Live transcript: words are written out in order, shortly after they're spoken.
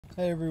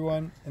Hey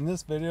everyone, in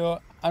this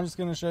video I'm just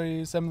going to show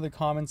you some of the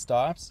common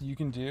stops you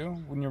can do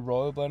when you're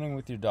rollerblading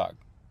with your dog.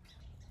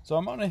 So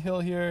I'm on a hill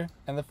here,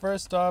 and the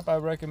first stop I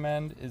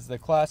recommend is the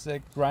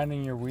classic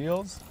grinding your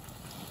wheels.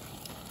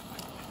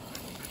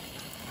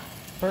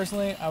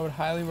 Personally, I would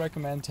highly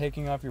recommend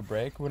taking off your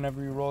brake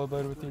whenever you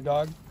rollerblade with your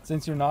dog,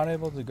 since you're not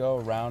able to go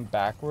around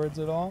backwards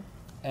at all,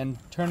 and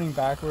turning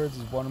backwards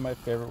is one of my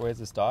favorite ways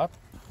to stop,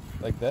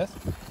 like this.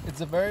 It's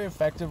a very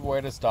effective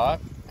way to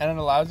stop, and it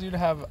allows you to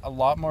have a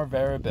lot more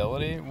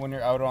variability when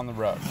you're out on the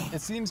road. It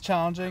seems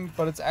challenging,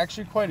 but it's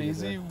actually quite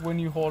easy when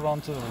you hold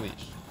on to the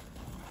leash.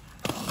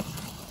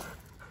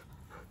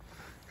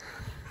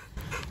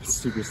 It's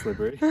super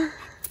slippery.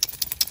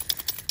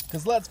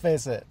 Because let's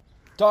face it,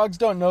 dogs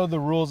don't know the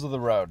rules of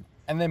the road,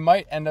 and they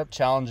might end up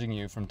challenging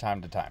you from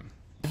time to time.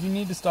 If you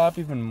need to stop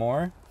even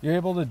more, you're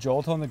able to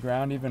jolt on the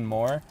ground even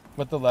more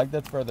with the leg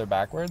that's further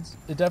backwards.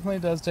 It definitely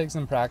does take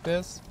some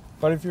practice,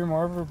 but if you're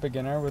more of a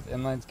beginner with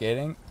inline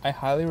skating, I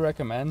highly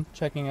recommend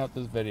checking out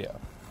this video.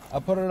 I'll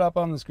put it up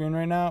on the screen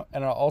right now,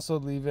 and I'll also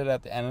leave it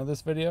at the end of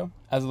this video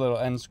as a little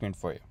end screen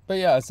for you. But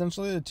yeah,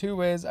 essentially the two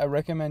ways I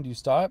recommend you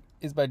stop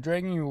is by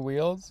dragging your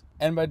wheels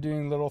and by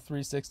doing little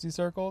 360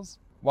 circles,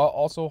 while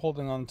also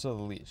holding on to the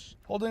leash.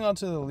 Holding on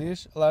to the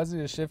leash allows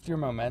you to shift your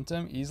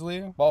momentum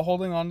easily while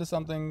holding on to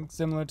something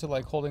similar to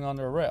like holding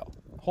onto a rail.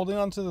 Holding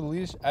on to the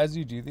leash as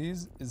you do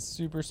these is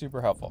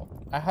super helpful.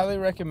 I highly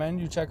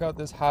recommend you check out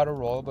this how to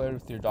rollerblade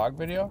with your dog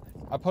video.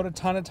 I put a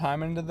ton of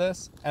time into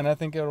this, and I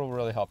think it'll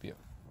really help you.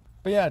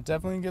 But yeah,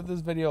 definitely give this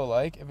video a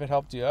like if it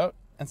helped you out,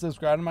 and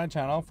subscribe to my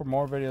channel for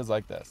more videos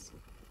like this.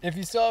 If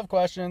you still have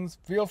questions,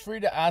 feel free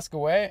to ask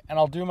away and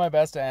I'll do my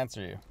best to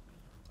answer you.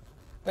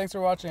 Thanks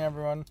for watching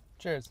everyone.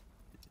 Cheers.